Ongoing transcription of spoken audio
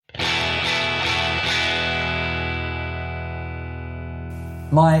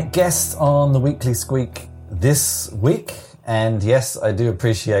My guest on the Weekly Squeak this week, and yes, I do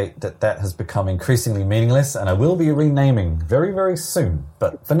appreciate that has become increasingly meaningless, and I will be renaming very, very soon.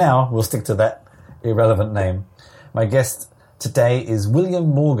 But for now, we'll stick to that irrelevant name. My guest today is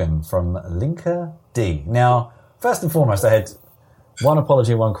William Morgan from Linkerd. Now, first and foremost, I had one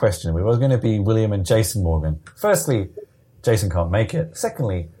apology and one question. We were going to be William and Jason Morgan. Firstly, Jason can't make it.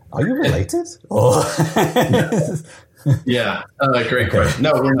 Secondly, are you related? Or Yeah, great question.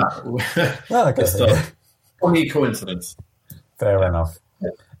 No, we're not. Oh, okay. Just a funny coincidence. Fair enough.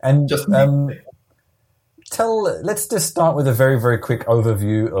 And Just let's just start with a very, very quick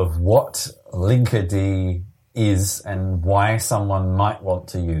overview of what Linkerd is and why someone might want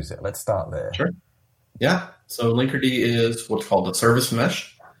to use it. Let's start there. Sure. Yeah. So Linkerd is what's called a service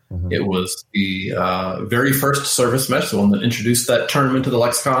mesh. Mm-hmm. It was the very first service mesh, the one that introduced that term into the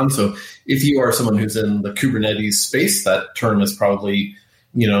lexicon. So if you are someone who's in the Kubernetes space, that term is probably,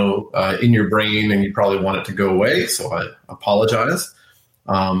 in your brain and you probably want it to go away. So I apologize.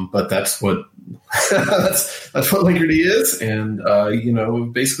 But that's what that's what Linkerd is. And,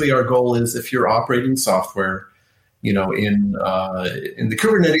 basically our goal is if you're operating software, in the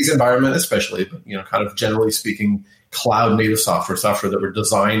Kubernetes environment especially, but, kind of generally speaking, cloud native software that we're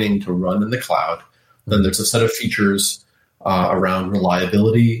designing to run in the cloud, then there's a set of features around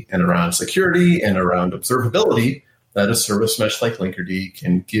reliability and around security and around observability that a service mesh like Linkerd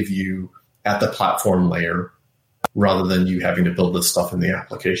can give you at the platform layer rather than you having to build this stuff in the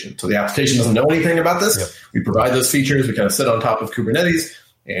application. So the application doesn't know anything about this. Yep. We provide those features. We kind of sit on top of Kubernetes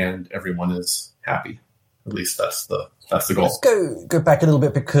and everyone is happy. At least that's the goal. Let's go back a little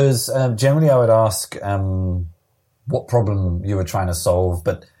bit because generally I would ask what problem you were trying to solve,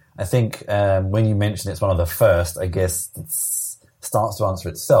 but I think when you mentioned it's one of the first, I guess it starts to answer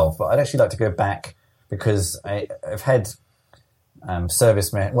itself. But I'd actually like to go back because I've had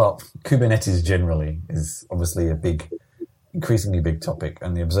service mesh. Well, Kubernetes generally is obviously a increasingly big topic,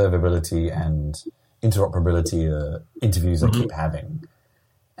 and the observability and interoperability interviews I keep having.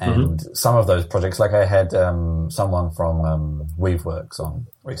 And some of those projects, like I had someone from Weaveworks on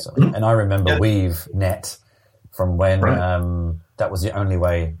recently, and I remember WeaveNet from when that was the only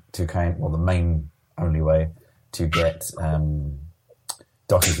way to the main only way to get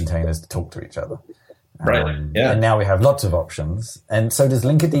Docker containers to talk to each other. And now we have lots of options. And so does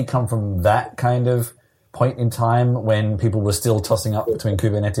Linkerd come from that kind of point in time when people were still tossing up between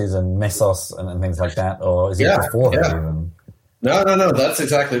Kubernetes and Mesos and things like that? Or is it before that even? No, that's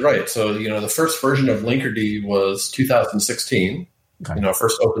exactly right. So, the first version of Linkerd was 2016,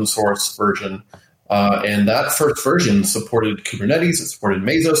 first open source version. And that first version supported Kubernetes, it supported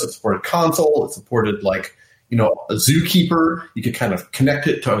Mesos, it supported Consul, it supported a Zookeeper. You could kind of connect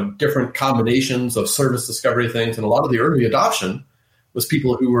it to different combinations of service discovery things. And a lot of the early adoption was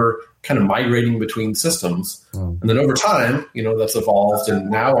people who were kind of migrating between systems. And then over time, that's evolved.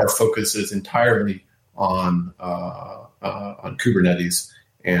 And now our focus is entirely on Kubernetes.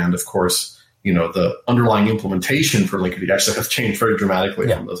 And of course, the underlying implementation for Linkerd actually has changed very dramatically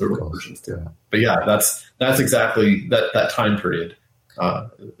from those early versions too. Yeah. But that's exactly that time period.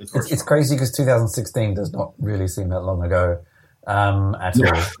 It's crazy because 2016 does not really seem that long ago at all.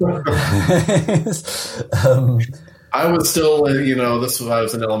 I was still, I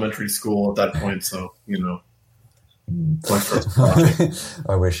was in elementary school at that point, so, my first project.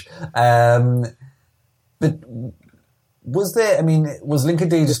 I wish. But was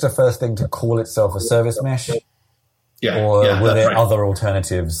Linkerd just the first thing to call itself a service mesh? Or were there other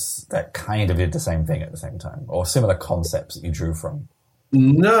alternatives that kind of did the same thing at the same time, or similar concepts that you drew from?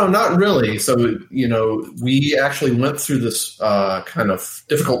 No, not really. So, we actually went through this kind of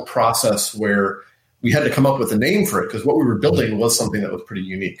difficult process where we had to come up with a name for it because what we were building was something that was pretty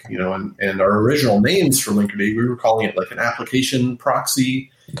unique, and our original names for Linkerd, we were calling it like an application proxy.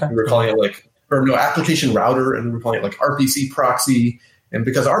 Okay. We were calling it application router, and we were calling it like RPC proxy. And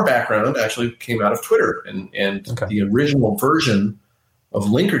because our background actually came out of Twitter, and the original version of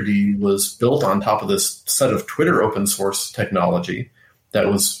Linkerd was built on top of this set of Twitter open source technology that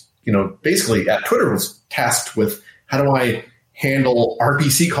was, basically at Twitter was tasked with how do I handle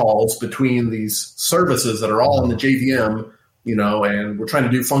RPC calls between these services that are all in the JVM, and we're trying to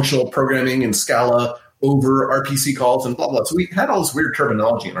do functional programming in Scala over RPC calls and blah, blah. So we had all this weird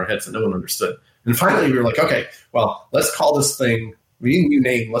terminology in our heads that no one understood. And finally we were like, okay, well, let's call this thing, we need a new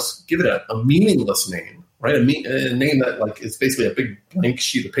name. Let's give it a meaningless name, right? A name that is basically a big blank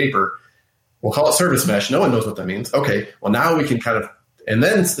sheet of paper. We'll call it service mesh. No one knows what that means. Okay, well now we can kind of, and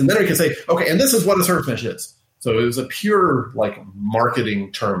then we can say, okay, and this is what a service mesh is. So it was a pure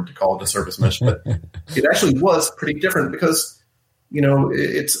marketing term to call it a service mesh, but it actually was pretty different because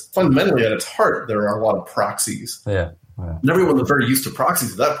it's fundamentally at its heart, there are a lot of proxies. Yeah. And everyone was very used to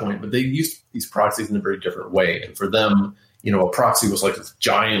proxies at that point, but they used these proxies in a very different way. And for them, a proxy was like this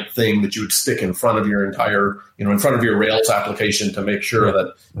giant thing that you would stick in front of your entire, in front of your Rails application to make sure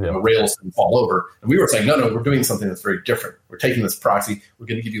that Rails didn't fall over. And we were saying, no, we're doing something that's very different. We're taking this proxy, we're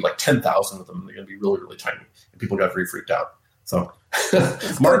going to give you like 10,000 of them. And they're going to be really, really tiny. And people got very freaked out. So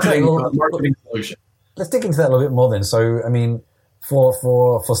marketing solution. Let's dig into that a little bit more then. So, I mean,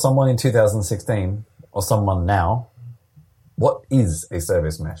 for someone in 2016 or someone now, what is a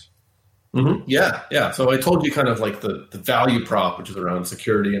service mesh? Mm-hmm. Yeah. So I told you kind of like the value prop, which is around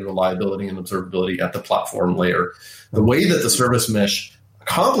security and reliability and observability at the platform layer. The way that the service mesh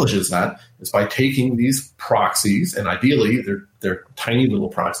accomplishes that is by taking these proxies, and ideally they're tiny little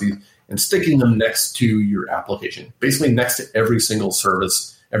proxies, and sticking them next to your application, basically next to every single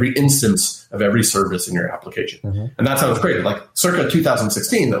service, every instance of every service in your application. Mm-hmm. And that's how it's created. Like circa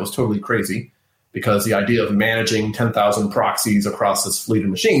 2016, that was totally crazy because the idea of managing 10,000 proxies across this fleet of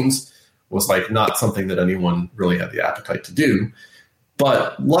machines was like not something that anyone really had the appetite to do.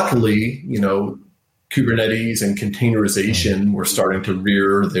 But luckily, Kubernetes and containerization were starting to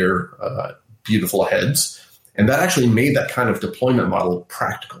rear their beautiful heads. And that actually made that kind of deployment model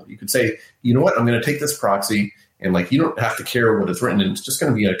practical. You could say, you know what, I'm going to take this proxy and like, you don't have to care what it's written in. It's just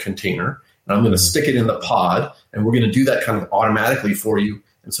going to be a container. And I'm going to stick it in the pod. And we're going to do that kind of automatically for you.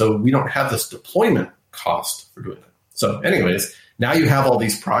 And so we don't have this deployment cost for doing that. So anyways, now you have all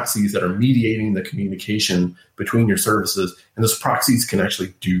these proxies that are mediating the communication between your services. And those proxies can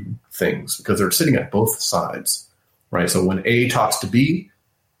actually do things because they're sitting at both sides, right? So when A talks to B,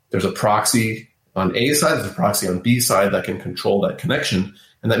 there's a proxy on A side, there's a proxy on B side that can control that connection.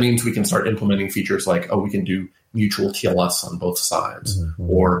 And that means we can start implementing features like, we can do mutual TLS on both sides,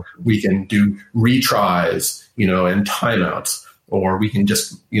 or we can do retries, and timeouts, or we can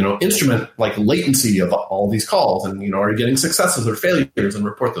just, instrument like latency of all these calls and, are you getting successes or failures and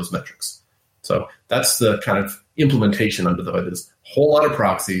report those metrics. So that's the kind of implementation under the hood is a whole lot of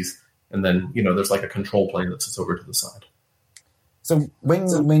proxies. And then, there's like a control plane that sits over to the side. So when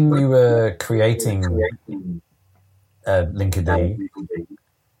you were creating Linkerd,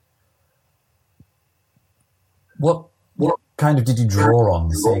 what kind of did you draw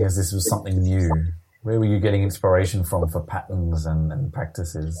on, seeing as this was something new? Where were you getting inspiration from for patterns and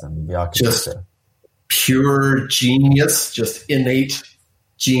practices and the architecture? Just pure genius, just innate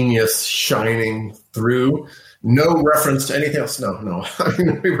genius shining through. No reference to anything else. No. I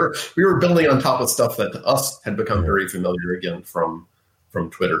mean, we were building on top of stuff that to us had become very familiar again from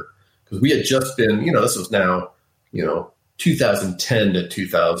Twitter, because we had just been, this was now, 2010 to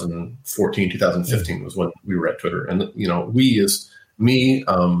 2014, 2015 was when we were at Twitter, and we is me,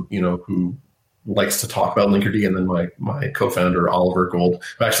 who likes to talk about Linkerd, and then my co-founder Oliver Gold,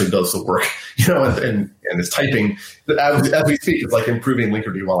 who actually does the work, and is typing as we speak. It's like improving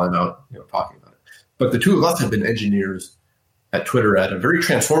Linkerd while I'm out, talking about it. But the two of us have been engineers at Twitter at a very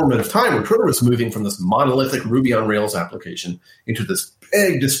transformative time where Twitter was moving from this monolithic Ruby on Rails application into this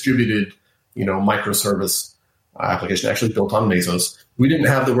big distributed, microservice application actually built on Mesos. We didn't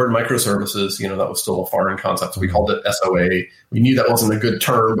have the word microservices, that was still a foreign concept. So we called it SOA. We knew that wasn't a good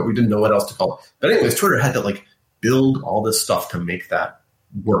term, but we didn't know what else to call it. But anyways, Twitter had to build all this stuff to make that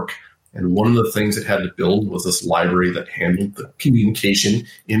work. And one of the things it had to build was this library that handled the communication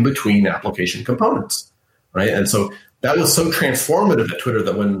in between application components, right? And so that was so transformative at Twitter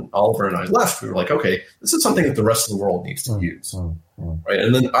that when Oliver and I left, we were like, okay, this is something that the rest of the world needs to use, right?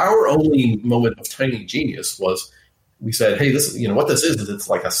 And then our only moment of tiny genius was we said, hey, this, what this is it's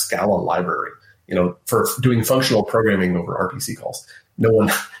like a Scala library, for doing functional programming over RPC calls. No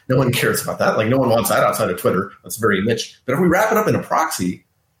one cares about that. No one wants that outside of Twitter. That's very niche. But if we wrap it up in a proxy,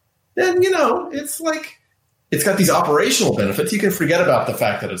 then, it's got these operational benefits. You can forget about the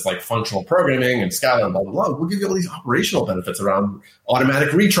fact that it's functional programming and Scala and blah, blah, blah. We'll give you all these operational benefits around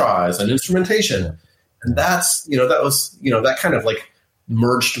automatic retries and instrumentation. Yeah. And that's, that was, that kind of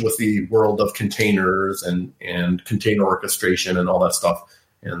merged with the world of containers and container orchestration and all that stuff.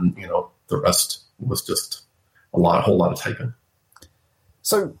 And, the rest was just a whole lot of typing.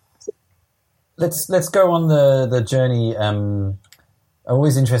 So let's go on the journey. I'm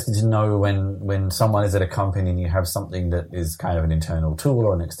always interested to know when someone is at a company and you have something that is kind of an internal tool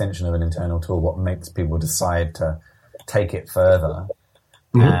or an extension of an internal tool, what makes people decide to take it further.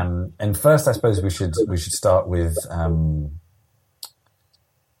 Mm-hmm. And first, I suppose we should start with,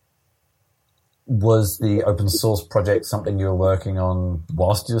 was the open source project something you were working on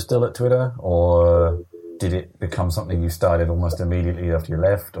whilst you were still at Twitter, or did it become something you started almost immediately after you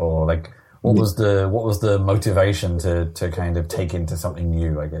left, or What was the motivation to kind of take into something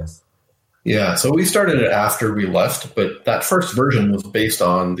new, I guess? Yeah, so we started it after we left, but that first version was based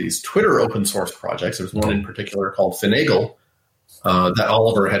on these Twitter open source projects. There's one in particular called Finagle that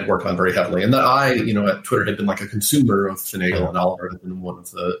Oliver had worked on very heavily, and that I, at Twitter had been like a consumer of Finagle, and Oliver had been one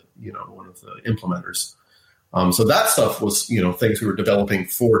of the implementers. So that stuff was, things we were developing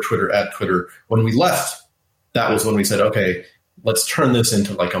for Twitter at Twitter. When we left, that was when we said, okay, let's turn this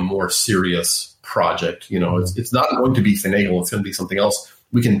into like a more serious project. It's not going to be Finagle; it's going to be something else.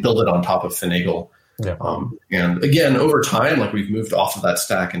 We can build it on top of Finagle. Yeah. And again, over time, like we've moved off of that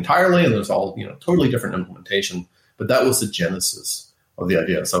stack entirely, and there's all, totally different implementation. But that was the genesis of the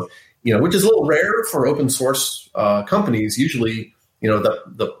idea. So, which is a little rare for open source companies. Usually,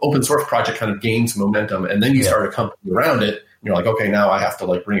 the open source project kind of gains momentum, and then you start a company around it. And you're like, okay, now I have to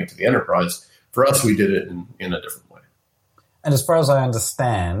like bring it to the enterprise. For us, we did it in a different way. And as far as I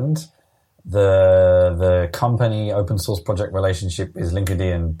understand, the company open source project relationship is Linkerd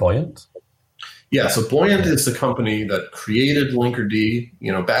and Buoyant. Yeah, so Buoyant is the company that created Linkerd.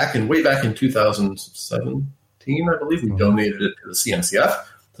 Way back in 2017, I believe, we donated it to the CNCF.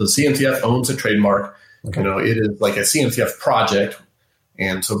 So the CNCF owns a trademark. Okay. It is like a CNCF project,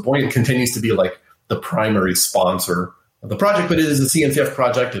 and so Buoyant continues to be like the primary sponsor of the project. But it is a CNCF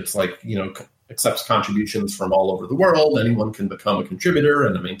project. It's like accepts contributions from all over the world. Anyone can become a contributor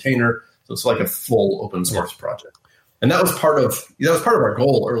and a maintainer. So it's like a full open source project. And that was part of our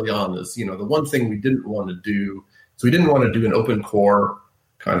goal early on is, the one thing we didn't want to do. So we didn't want to do an open core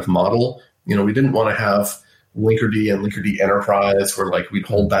kind of model. We didn't want to have Linkerd and Linkerd Enterprise where like we'd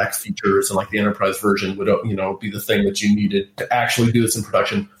hold back features and like the enterprise version would, be the thing that you needed to actually do this in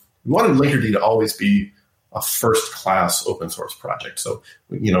production. We wanted Linkerd to always be a first class open source project. So,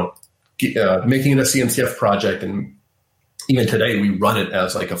 making it a CNCF project, and even today we run it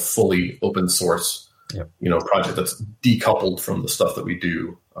as like a fully open source, project that's decoupled from the stuff that we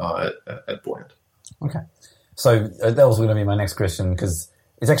do at Buoyant. Okay. So that was going to be my next question, because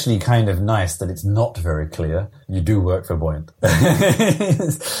it's actually kind of nice that it's not very clear you do work for Buoyant.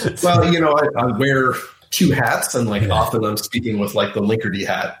 Well, I wear two hats, and like often I'm speaking with like the Linkerd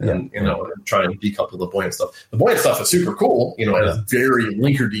hat, and trying to decouple the Buoyant stuff. The Buoyant stuff is super cool, and it's very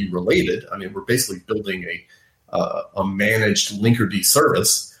Linkerd related. I mean, we're basically building a managed Linkerd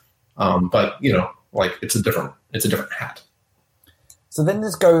service, but like it's a different hat. So then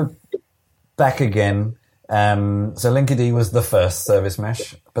let's go back again. So Linkerd was the first service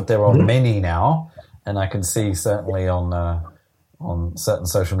mesh, but there are many now, and I can see certainly on certain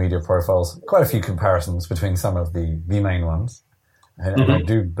social media profiles quite a few comparisons between some of the main ones. And I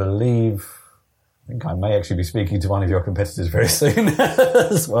do believe, I think I may actually be speaking to one of your competitors very soon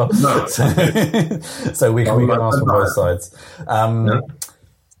as well. No. So we can ask from both sides.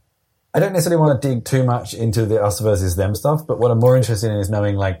 I don't necessarily want to dig too much into the us versus them stuff, but what I'm more interested in is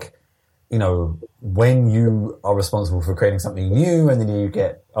knowing, like, when you are responsible for creating something new and then you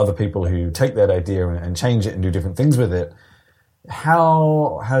get other people who take that idea and change it and do different things with it,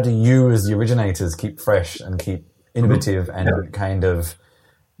 how do you as the originators keep fresh and keep innovative and kind of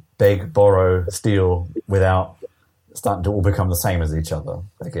beg, borrow, steal without starting to all become the same as each other,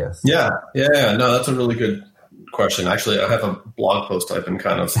 I guess? Yeah. No, that's a really good question. Actually, I have a blog post I've been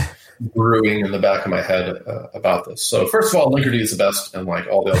kind of brewing in the back of my head about this. So first of all, Linkerd is the best, and like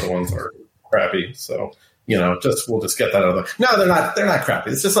all the other ones are crappy. So we'll just get that out of the. No, they're not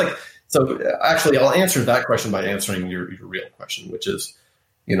crappy. It's just like, so actually I'll answer that question by answering your real question, which is,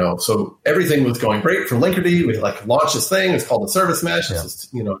 so everything was going great for Linkerd. We like launched this thing. It's called the Service Mesh. Yeah. This is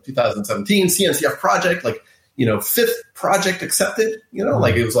 2017 CNCF project, like fifth project accepted.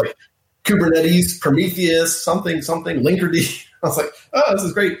 Like it was like Kubernetes, Prometheus, something Linkerd. I was like, oh, this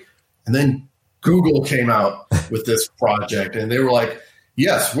is great. And then Google came out with this project, and they were like,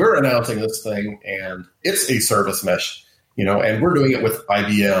 yes, we're announcing this thing, and it's a service mesh, and we're doing it with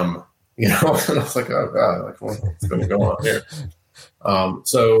IBM, and I was like, oh God, like what's going to go on here?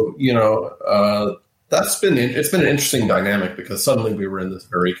 It's been an interesting dynamic, because suddenly we were in this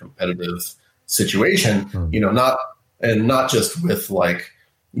very competitive situation, not just with like,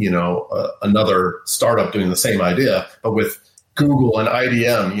 another startup doing the same idea, but with Google and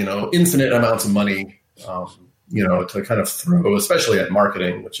IBM, infinite amounts of money, to kind of throw, especially at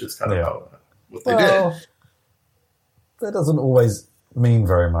marketing, which is kind of what they did. That doesn't always mean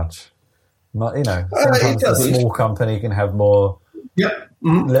very much. Sometimes a small company can have more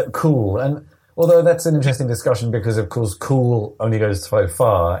cool. And although that's an interesting discussion, because of course cool only goes so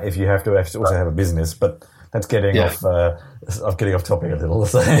far if you have to also have a business, but that's getting off topic a little.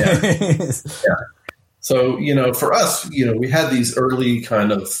 So. So, for us, we had these early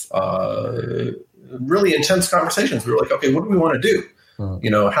kind of really intense conversations. We were like, okay, what do we want to do?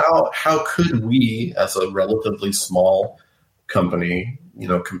 How could we, as a relatively small company,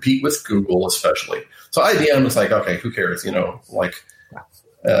 compete with Google, especially? So IBM is like, okay, who cares? It's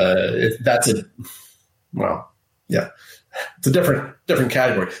a different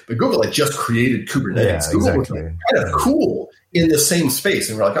category. But Google had just created Kubernetes. Yeah, Google exactly. was kind of cool in the same space.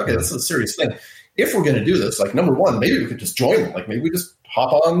 And we're like, okay, this is a serious thing. If we're going to do this, like, number one, maybe we could just join them. Like, maybe we just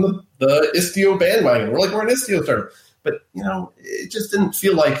hop on the Istio bandwagon. We're an Istio startup. But, it just didn't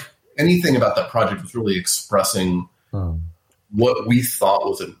feel like anything about that project was really expressing what we thought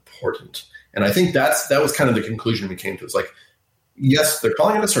was important. And I think that was kind of the conclusion we came to. It's like, yes, they're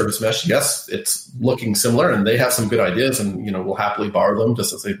calling it a service mesh. Yes, it's looking similar, and they have some good ideas, and we'll happily borrow them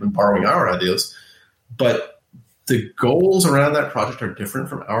just as they've been borrowing our ideas. But the goals around that project are different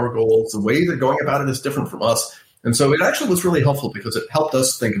from our goals. The way they're going about it is different from us. And so it actually was really helpful because it helped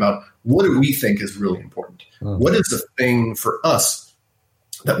us think about, what do we think is really important? What is the thing for us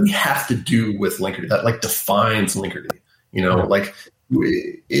that we have to do with Linkerd that defines Linkerd?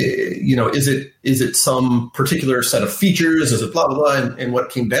 Is it some particular set of features? Is it blah, blah, blah? And what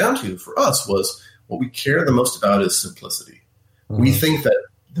it came down to for us was, what we care the most about is simplicity. We think that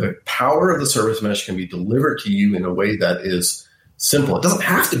the power of the service mesh can be delivered to you in a way that is simple. It doesn't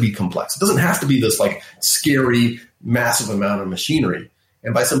have to be complex. It doesn't have to be this scary, massive amount of machinery.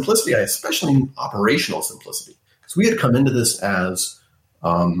 And by simplicity, I especially mean operational simplicity. So we had come into this as,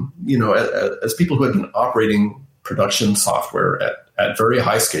 as people who had been operating production software at very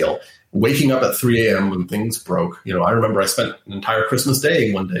high scale, waking up at 3 a.m. when things broke. I remember I spent an entire Christmas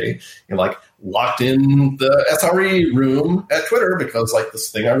day one day locked in the SRE room at Twitter because this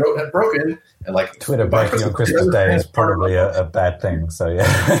thing I wrote had broken. And Twitter breaking on Christmas Day is probably a bad thing. So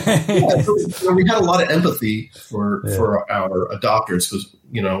so we had a lot of empathy for our adopters, because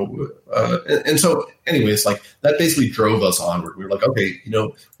and so anyways, that basically drove us onward. We were like, okay,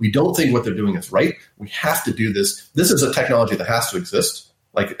 we don't think what they're doing is right. We have to do this. This is a technology that has to exist.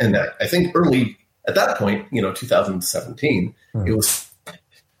 And I think early at that point, 2017, it was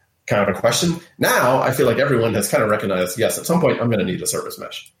kind of a question. Now I feel like everyone has kind of recognized, yes, at some point I'm going to need a service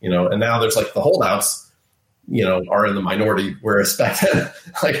mesh, and now there's the holdouts, are in the minority, whereas back then,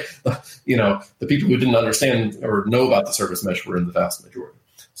 the people who didn't understand or know about the service mesh were in the vast majority.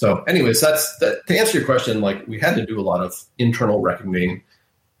 So anyways, to answer your question, we had to do a lot of internal reckoning,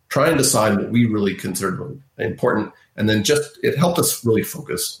 try and decide what we really considered important. And then it helped us really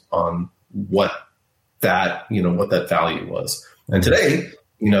focus on what that value was. And today,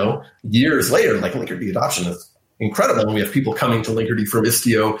 years later, Linkerd adoption is incredible. And we have people coming to Linkerd from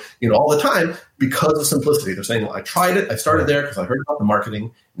Istio, all the time because of simplicity. They're saying, well, I tried it. I started there because I heard about the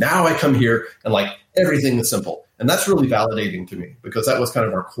marketing. Now I come here and everything is simple. And that's really validating to me, because that was kind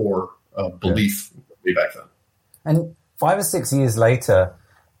of our core belief way back then. And 5 or 6 years later,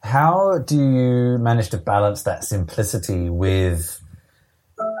 how do you manage to balance that simplicity with,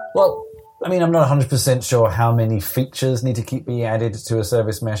 I'm not 100% sure how many features need to keep being added to a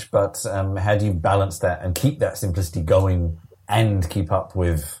service mesh, but how do you balance that and keep that simplicity going and keep up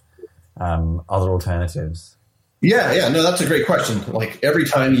with other alternatives? Yeah, no, that's a great question. Every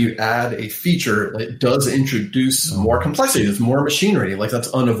time you add a feature, it does introduce more complexity. There's more machinery. That's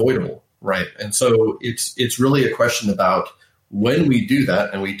unavoidable, right? And so it's really a question about, when we do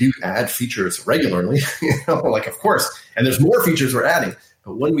that, and we do add features regularly, of course, and there's more features we're adding,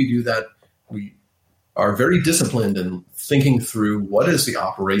 but when we do that, we are very disciplined in thinking through, what is the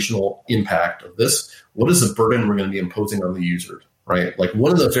operational impact of this? What is the burden we're going to be imposing on the user, right?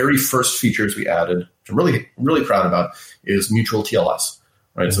 One of the very first features we added, which I'm really, really proud about, is mutual TLS,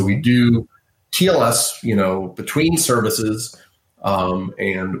 right? Mm-hmm. So we do TLS, between services,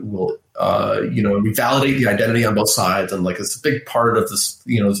 and we'll, we validate the identity on both sides. And it's a big part of this,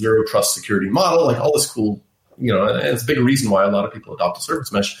 zero trust security model, all this cool, and it's a big reason why a lot of people adopt a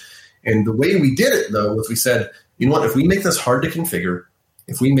service mesh. And the way we did it, though, was we said, if we make this hard to configure,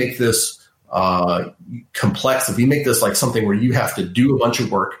 if we make this complex, if we make this something where you have to do a bunch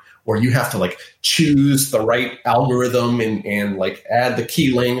of work, or you have to choose the right algorithm and add the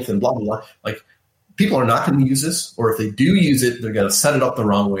key length and blah, blah, blah, people are not going to use this, or if they do use it, they're going to set it up the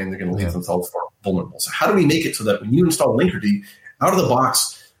wrong way and they're going to leave themselves vulnerable. So how do we make it so that when you install Linkerd, out of the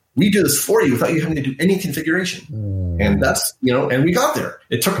box, we do this for you without you having to do any configuration? And that's, and we got there.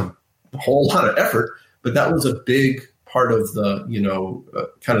 It took a whole lot of effort, but that was a big part of the,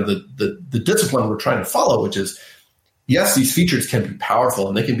 kind of the discipline we're trying to follow, which is, yes, these features can be powerful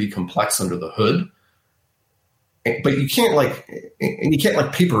and they can be complex under the hood, but you can't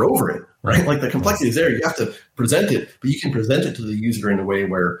paper over it, right? Like the complexity is there. You have to present it, but you can present it to the user in a way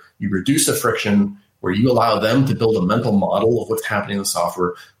where you reduce the friction, where you allow them to build a mental model of what's happening in the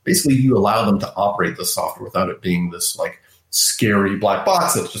software. Basically, you allow them to operate the software without it being this like scary black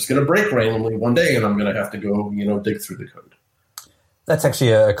box that's just going to break randomly one day, and I'm going to have to go, dig through the code. That's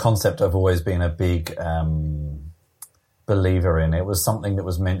actually a concept I've always been a big believer in. It was something that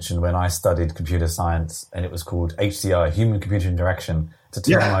was mentioned when I studied computer science, and it was called HCI, human-computer interaction. It's a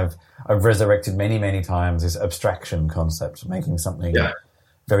term I've resurrected many, many times, this abstraction concept, making something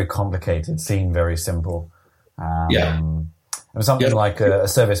very complicated seem very simple. And something like a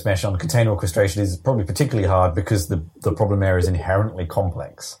service mesh on container orchestration is probably particularly hard because the problem area is inherently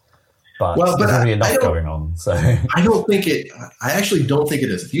complex. But there's already enough going on. So I actually don't think it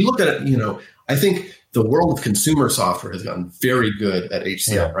is. If you look at it, I think the world of consumer software has gotten very good at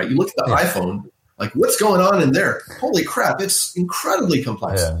HCI, right? You look at the iPhone, like what's going on in there? Holy crap, it's incredibly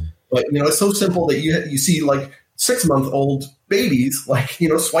complex. Yeah. But, it's so simple that you see like 6-month-old babies, like,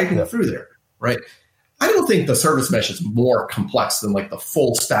 swiping through there, right? I don't think the service mesh is more complex than like the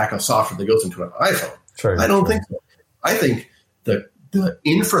full stack of software that goes into an iPhone. True, I don't think so. I think the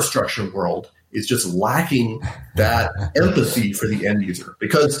infrastructure world is just lacking that empathy for the end user,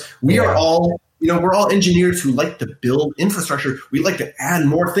 because we are all, we're all engineers who like to build infrastructure. We like to add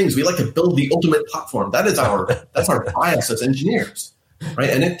more things. We like to build the ultimate platform. That's our bias as engineers, right?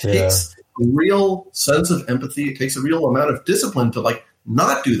 And it takes a real sense of empathy. It takes a real amount of discipline to like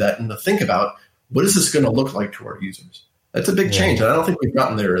not do that and to think about what is this going to look like to our users. That's a big change, and I don't think we've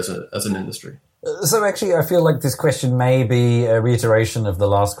gotten there as an industry. So actually, I feel like this question may be a reiteration of the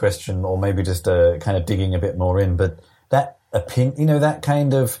last question, or maybe just kind of digging a bit more in. But that that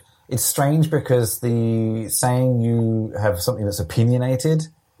kind of, it's strange because the saying you have something that's opinionated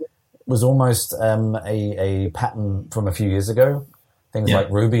was almost a pattern from a few years ago. Things like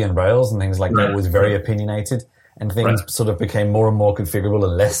Ruby and Rails and things like that was very opinionated, and things sort of became more and more configurable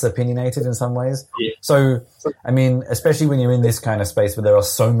and less opinionated in some ways. Yeah. So, I mean, especially when you're in this kind of space where there are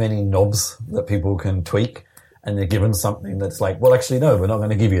so many knobs that people can tweak, and they're given something that's like, well, actually, no, we're not going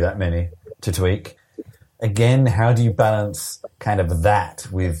to give you that many to tweak. Again, how do you balance kind of that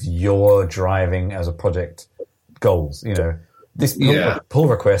with your driving as a project goals? This pull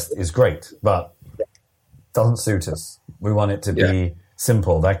request is great, but doesn't suit us. We want it to be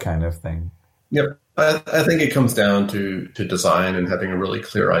simple, that kind of thing. Yep. I think it comes down to design and having a really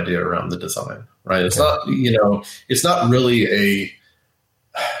clear idea around the design, right? It's not, it's not really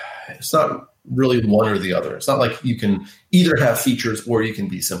one or the other. It's not like you can either have features or you can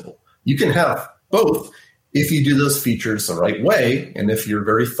be simple. You can have both if you do those features the right way, and if you're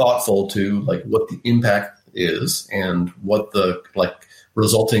very thoughtful to like what the impact is and what the like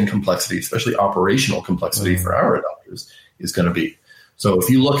resulting complexity, especially operational complexity for our adopters, is going to be. So if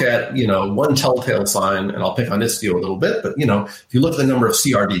you look at, one telltale sign, and I'll pick on Istio a little bit, but, if you look at the number of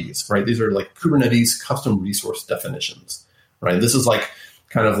CRDs, right, these are like Kubernetes custom resource definitions, right? This is like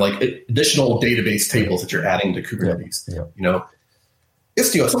kind of like additional database tables that you're adding to Kubernetes. Yeah.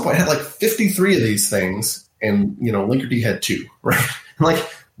 Istio at some point had like 53 of these things, and, Linkerd had 2, right? Like,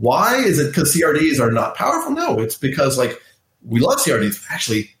 why is it because CRDs are not powerful? No, it's because like we love CRDs.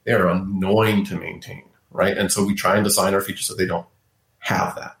 Actually, they're annoying to maintain, right? And so we try and design our features so they don't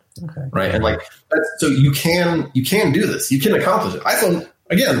have that, right? And like, so you can do this. You can accomplish it. iPhone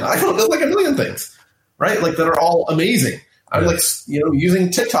does like a million things, right? Like that are all amazing. I'm like,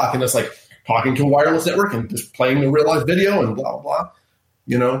 using TikTok and it's like talking to a wireless network and just playing a real life video and blah, blah,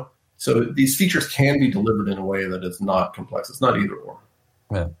 blah, So these features can be delivered in a way that is not complex. It's not either or.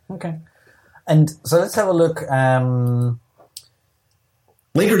 Yeah. Okay. And so let's have a look.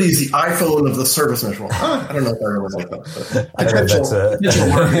 Linkerd is the iPhone of the service mesh world. I don't know if I really like that. I don't know if that's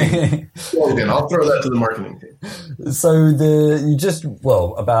marketing. Again, I'll throw that to the marketing team. So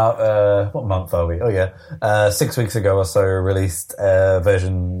about what month are we? Oh yeah, 6 weeks ago or so, released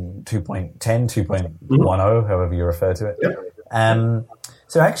version 2.10, 2.10, however you refer to it. Yep.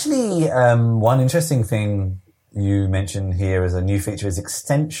 So actually, one interesting thing you mentioned here as a new feature is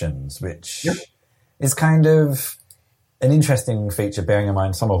extensions, which is kind of an interesting feature, bearing in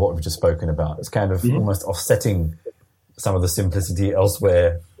mind some of what we've just spoken about. It's kind of almost offsetting some of the simplicity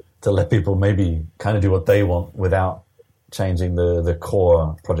elsewhere to let people maybe kind of do what they want without changing the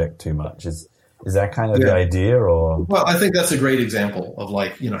core project too much. Is that kind of the idea, or? Well, I think that's a great example of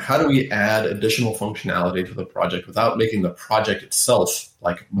like, how do we add additional functionality to the project without making the project itself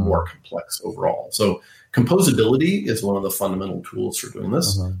like more complex overall? So composability is one of the fundamental tools for doing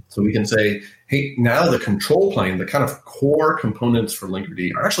this. So we can say, hey, now the control plane, the kind of core components for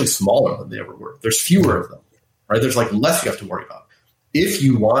Linkerd are actually smaller than they ever were. There's fewer of them, right? There's like less you have to worry about. if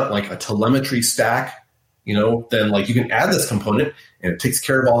you want like a telemetry stack, then like you can add this component and it takes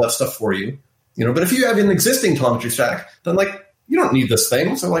care of all that stuff for you. But if you have an existing telemetry stack, then like you don't need this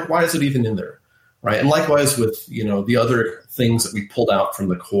thing. So like, why is it even in there? Right. And likewise with, the other things that we pulled out from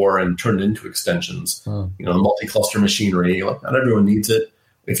the core and turned into extensions, multi-cluster machinery, like not everyone needs it.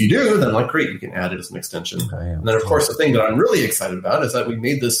 If you do, then like, great, you can add it as an extension. Okay, yeah. And then of course, the thing that I'm really excited about is that we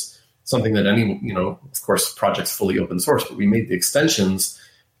made this something that of course, project's fully open source, but we made the extensions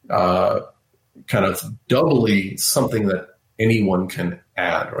kind of doubly something that anyone can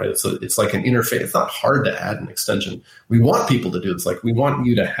add, right? So it's like an interface. It's not hard to add an extension. We want people to do this. Like we want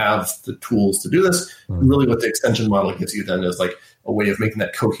you to have the tools to do this. And really what the extension model gives you then is like a way of making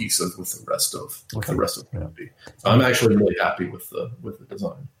that cohesive with the rest of the community. So I'm actually really happy with the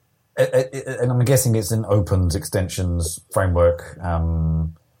design. And I'm guessing it's an open extensions framework.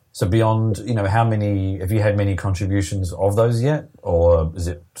 So beyond, have you had many contributions of those yet? Or is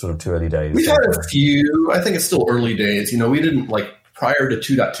it sort of too early days? We've had a few. I think it's still early days. We didn't prior to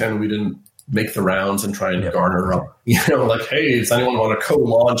 2.10, we didn't make the rounds and try and garner up, like, hey, does anyone want to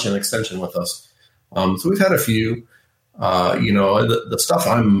co-launch an extension with us? So we've had a few, the stuff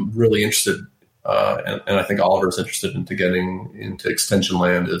I'm really interested, and I think Oliver's interested into getting into extension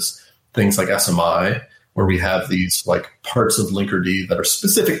land is things like SMI, where we have these like parts of Linkerd that are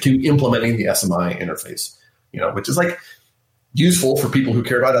specific to implementing the SMI interface, which is like useful for people who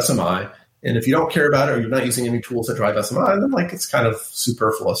care about SMI. And if you don't care about it or you're not using any tools that drive SMI, then like it's kind of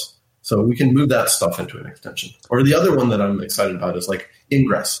superfluous. So we can move that stuff into an extension. Or the other one that I'm excited about is like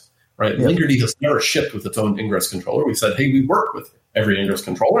Ingress, right? Yep. Linkerd has never shipped with its own Ingress controller. We said, hey, we work with every Ingress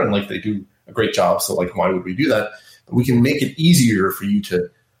controller and like they do a great job. So like, why would we do that? But we can make it easier for you to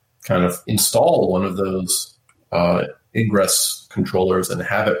kind of install one of those Ingress controllers and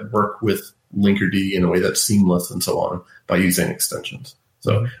have it work with Linkerd in a way that's seamless and so on by using extensions.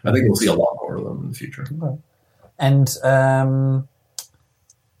 So I think we'll see a lot more of them in the future. Okay. And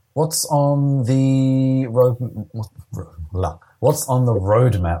what's on the roadmap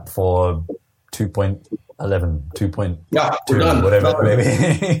for 2.11, 2.2, yeah, we're done. Whatever maybe.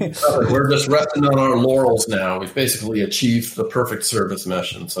 We're just resting on our laurels now. We've basically achieved the perfect service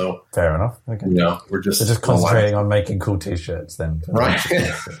mesh, and so fair enough. Okay. We're just concentrating on making cool T-shirts then. Right.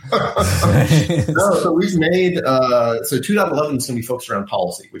 No, so we've made so 2.11 is going to be focused around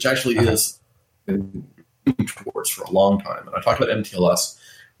policy, which actually is been towards for a long time. And I talked about MTLS,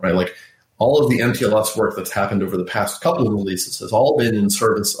 right? Like all of the MTLS work that's happened over the past couple of releases has all been in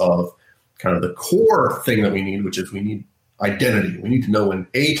service of kind of the core thing that we need, which is we need identity. We need to know when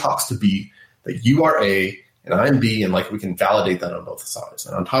A talks to B that you are A and I'm B, and like we can validate that on both sides.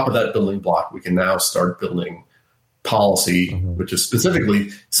 And on top of that building block, we can now start building policy, which is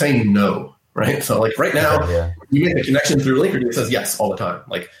specifically saying no, right? So like right now, you make a connection through Linkerd, it says yes all the time.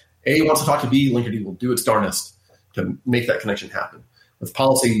 Like A wants to talk to B, Linkerd will do its darnest to make that connection happen. With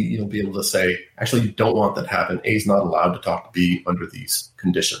policy, you'll be able to say, actually, you don't want that to happen. A is not allowed to talk to B under these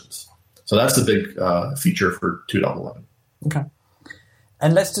conditions. So that's the big feature for 2.11. Okay.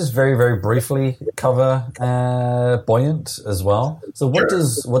 And let's just very, very briefly cover Buoyant as well. So what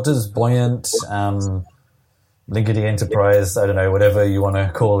does Buoyant, Linkerd Enterprise, I don't know, whatever you want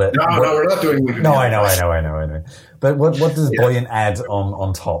to call it. No, we're not doing Linkerd. No, I know. But what does Buoyant add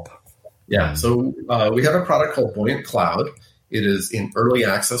on top? Yeah, so we have a product called Buoyant Cloud. It is in early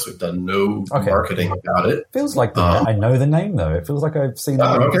access. We've done no marketing about it. Feels like I know the name, though. It feels like I've seen it.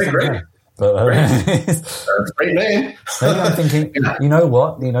 Okay, great. But that's a great name. Maybe I'm thinking, you know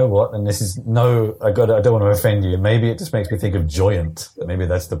what? And this is I don't want to offend you. Maybe it just makes me think of Joyant. Maybe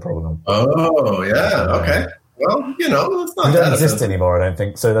that's the problem. Oh, yeah. Okay. Well, it's not. We don't exist anymore, I don't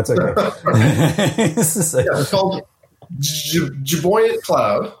think. So that's okay. It's called Buoyant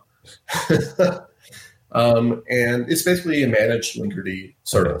Cloud. And it's basically a managed Linkerd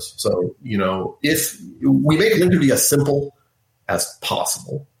service. So, if we make Linkerd as simple as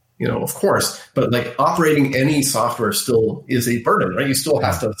possible, of course, but like operating any software still is a burden, right? You still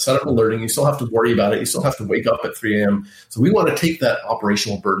have to set up alerting. You still have to worry about it. You still have to wake up at 3 a.m. So we want to take that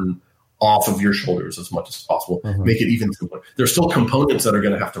operational burden off of your shoulders as much as possible, make it even simpler. There's still components that are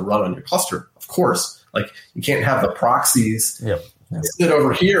going to have to run on your cluster, of course. Like you can't have the proxies sit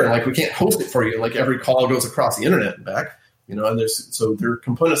over here and like we can't host it for you. Like every call goes across the internet and back, and there are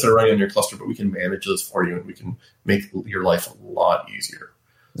components that are running on your cluster, but we can manage those for you and we can make your life a lot easier.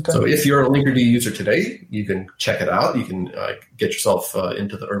 Okay. So if you're a Linkerd user today, you can check it out. You can get yourself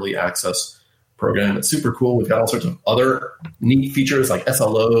into the early access program. It's super cool. We've got all sorts of other neat features like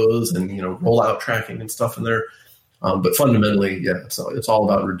SLOs and rollout tracking and stuff in there. But fundamentally, so it's all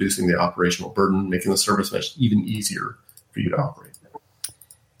about reducing the operational burden, making the service mesh even easier for you to operate.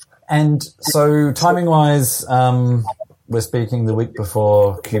 And so timing-wise, we're speaking the week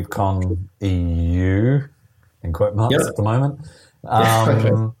before KubeCon EU, in quote marks at the moment.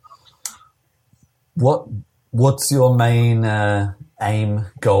 What's your main aim,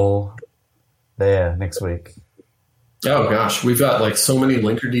 goal there next week? Oh gosh, we've got like so many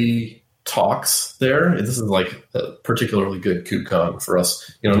Linkerd talks there. This is like a particularly good KubeCon for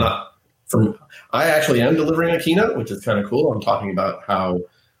us. I actually am delivering a keynote, which is kind of cool. I'm talking about how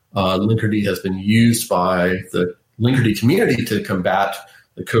Linkerd has been used by the Linkerd community to combat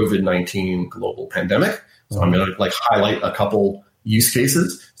the COVID-19 global pandemic. So I'm going to like highlight a couple use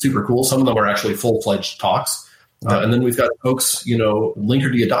cases. Super cool. Some of them are actually full-fledged talks. And then we've got folks,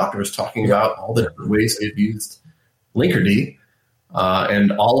 Linkerd adopters talking about all the different ways they've used Linkerd.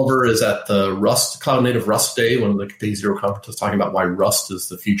 And Oliver is at the Cloud Native Rust Day, one of the Day Zero conferences, talking about why Rust is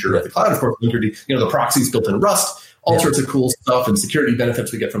the future of the cloud. Of course, Linkerd, the proxies built in Rust, all sorts of cool stuff and security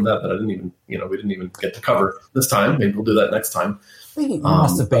benefits we get from that I didn't even, we didn't even get to cover this time. Maybe we'll do that next time. It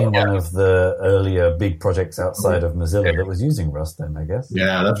must have been one of the earlier big projects outside of Mozilla that was using Rust then, I guess.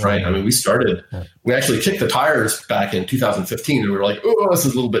 Yeah, that's right. I mean, we actually kicked the tires back in 2015 and we were like, oh, this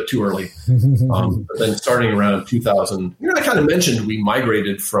is a little bit too early. But then starting around 2000, I kind of mentioned we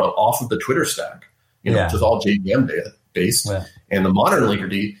migrated off of the Twitter stack, which is all JVM based. Yeah. And the modern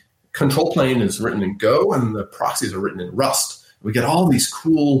Linkerd control plane is written in Go and the proxies are written in Rust. We get all these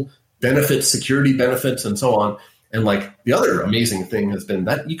cool benefits, security benefits, and so on. And like the other amazing thing has been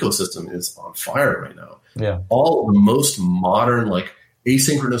that ecosystem is on fire right now. Yeah. All the most modern, like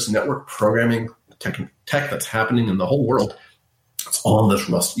asynchronous network programming tech that's happening in the whole world, it's all in this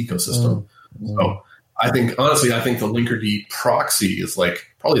Rust ecosystem. So I think the Linkerd proxy is like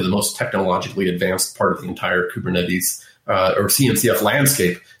probably the most technologically advanced part of the entire Kubernetes or CNCF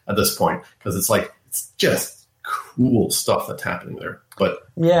landscape at this point, because it's just cool stuff that's happening there. But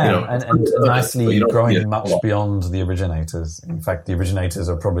and nicely growing much beyond the originators. In fact, the originators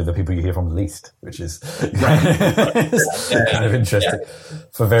are probably the people you hear from least, which is kind of interesting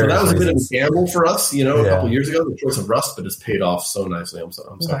for various reasons. So that was a bit of a gamble for us, a couple of years ago, the choice of Rust, but it's paid off so nicely. I'm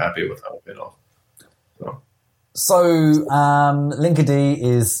so happy with how it paid off. So Linkerd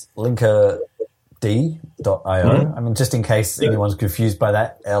is Linkerd.io. I mean, just in case anyone's confused by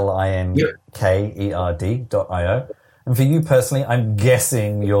that, Linkerd.io. And for you personally, I'm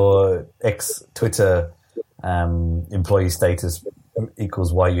guessing your ex-Twitter employee status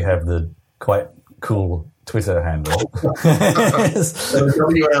equals why you have the quite cool Twitter handle.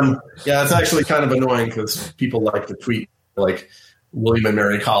 WM. Yeah, it's actually kind of annoying because people like to tweet like William and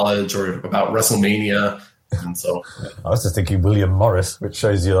Mary College or about WrestleMania. And so I was just thinking William Morris, which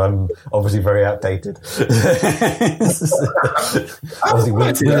shows you I'm obviously very outdated. Obviously,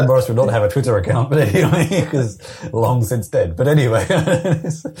 William Morris would not have a Twitter account, but anyway, because long since dead. But anyway,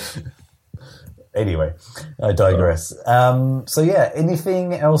 I digress.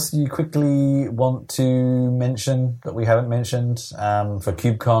 Anything else you quickly want to mention that we haven't mentioned for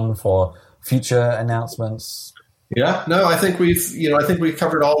KubeCon, for future announcements? Yeah, no, I think we've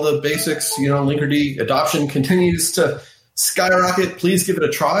covered all the basics. Linkerd adoption continues to skyrocket. Please give it a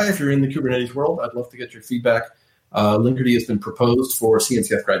try if you're in the Kubernetes world. I'd love to get your feedback. Linkerd has been proposed for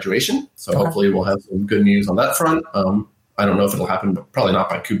CNCF graduation, so hopefully we'll have some good news on that front. I don't know if it'll happen, but probably not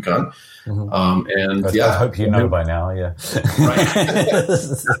by KubeCon. I hope you know by now, yeah. Right.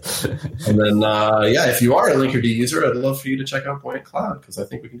 And then, if you are a Linkerd user, I'd love for you to check out Buoyant Cloud, because I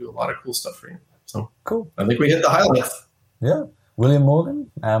think we can do a lot of cool stuff for you. So cool. I think we hit the highlights. Yeah. William Morgan,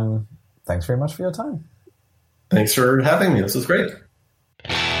 thanks very much for your time. Thanks for having me. This was great.